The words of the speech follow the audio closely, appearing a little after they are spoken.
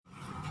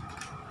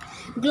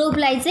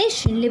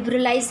Globalization,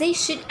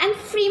 liberalization, and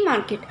free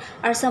market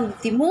are some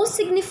of the most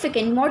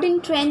significant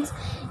modern trends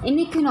in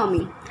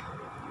economy.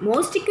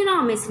 Most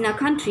economists in our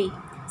country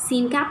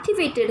seem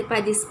captivated by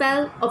the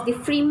spell of the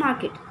free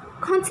market.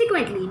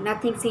 Consequently,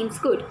 nothing seems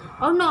good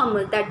or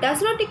normal that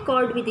does not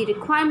accord with the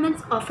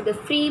requirements of the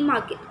free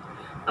market.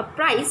 A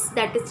price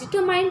that is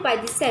determined by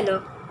the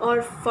seller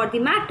or, for the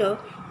matter,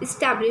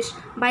 established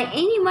by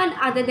anyone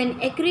other than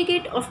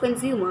aggregate of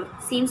consumer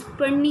seems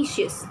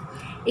pernicious.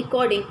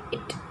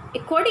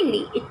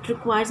 Accordingly, it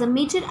requires a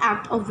major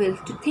act of will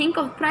to think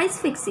of price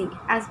fixing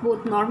as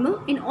both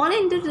normal in all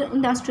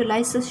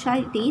industrialized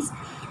societies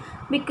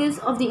because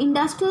of the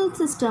industrial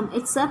system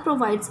itself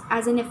provides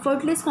as an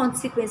effortless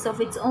consequence of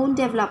its own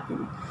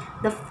development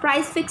the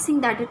price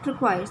fixing that it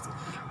requires.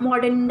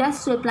 Modern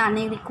industrial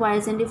planning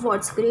requires and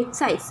rewards great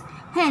size.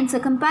 Hence, a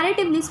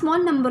comparatively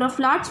small number of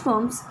large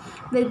firms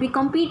will be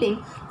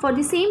competing for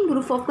the same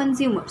group of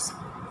consumers.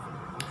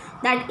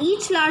 That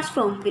each large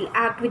firm will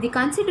act with the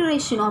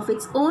consideration of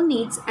its own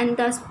needs and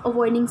thus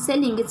avoiding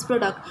selling its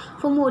product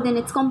for more than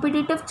its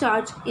competitive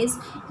charge is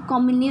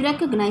commonly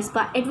recognized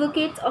by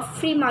advocates of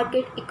free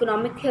market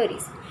economic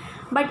theories.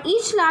 But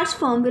each large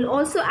firm will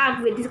also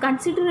act with the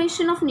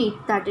consideration of need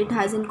that it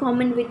has in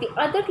common with the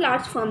other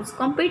large firms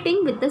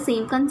competing with the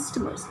same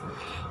customers.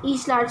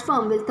 Each large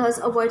firm will thus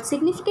avoid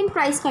significant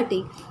price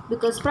cutting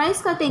because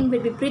price cutting will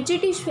be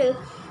prejudicial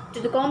to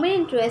the common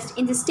interest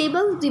in the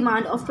stable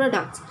demand of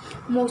products.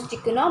 Most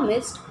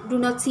economists do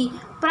not see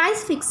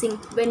price fixing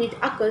when it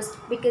occurs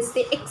because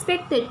they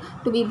expect it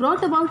to be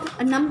brought about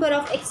a number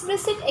of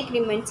explicit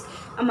agreements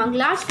among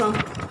large firms.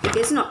 It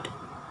is not.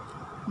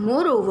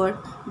 Moreover,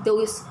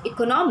 those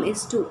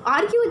economists who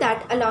argue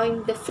that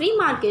allowing the free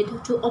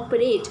market to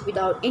operate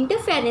without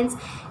interference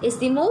is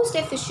the most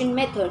efficient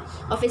method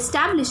of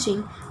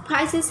establishing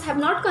prices have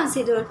not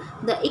considered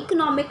the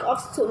economic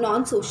of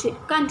non-social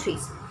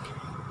countries.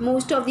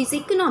 Most of these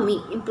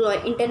economies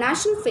employ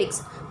international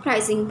fixed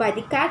pricing by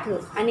the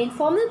cartel and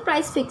informal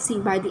price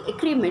fixing by the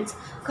agreements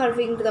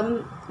covering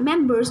the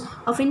members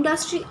of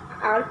industry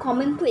are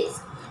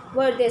commonplace.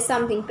 Were there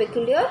something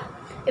peculiar,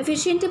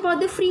 efficient about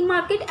the free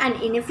market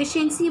and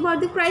inefficiency about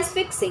the price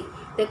fixing,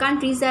 the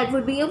countries that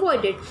would be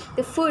avoided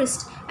the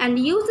first and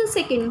used the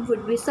second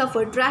would be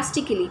suffered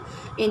drastically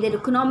in their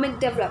economic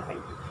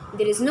development.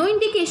 There is no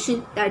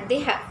indication that they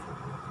have.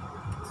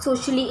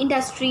 Socially,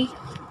 industry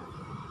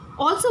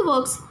also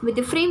works with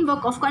the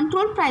framework of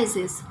controlled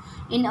prices.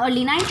 In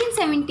early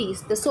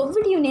 1970s, the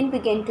Soviet Union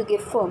began to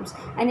give firms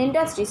and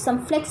industries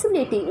some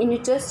flexibility in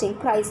adjusting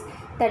price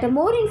that a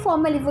more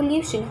informal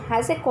evolution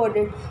has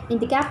accorded in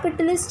the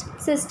capitalist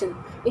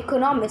system.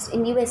 Economists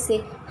in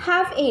USA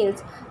have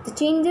hailed the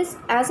changes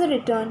as a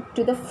return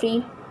to the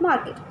free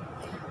market.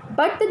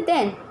 But the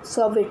then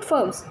Soviet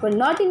firms were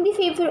not in the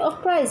favor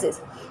of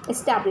prices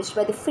established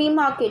by the free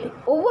market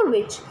over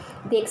which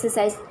they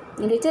exercised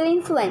little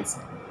influence.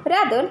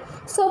 Rather,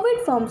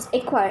 Soviet firms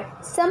acquired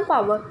some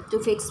power to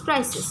fix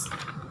prices.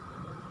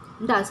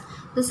 Thus,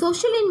 the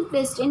social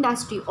interest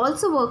industry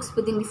also works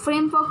within the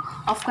framework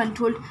of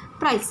controlled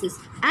prices,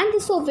 and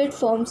the Soviet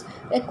firms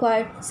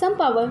acquired some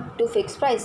power to fix prices.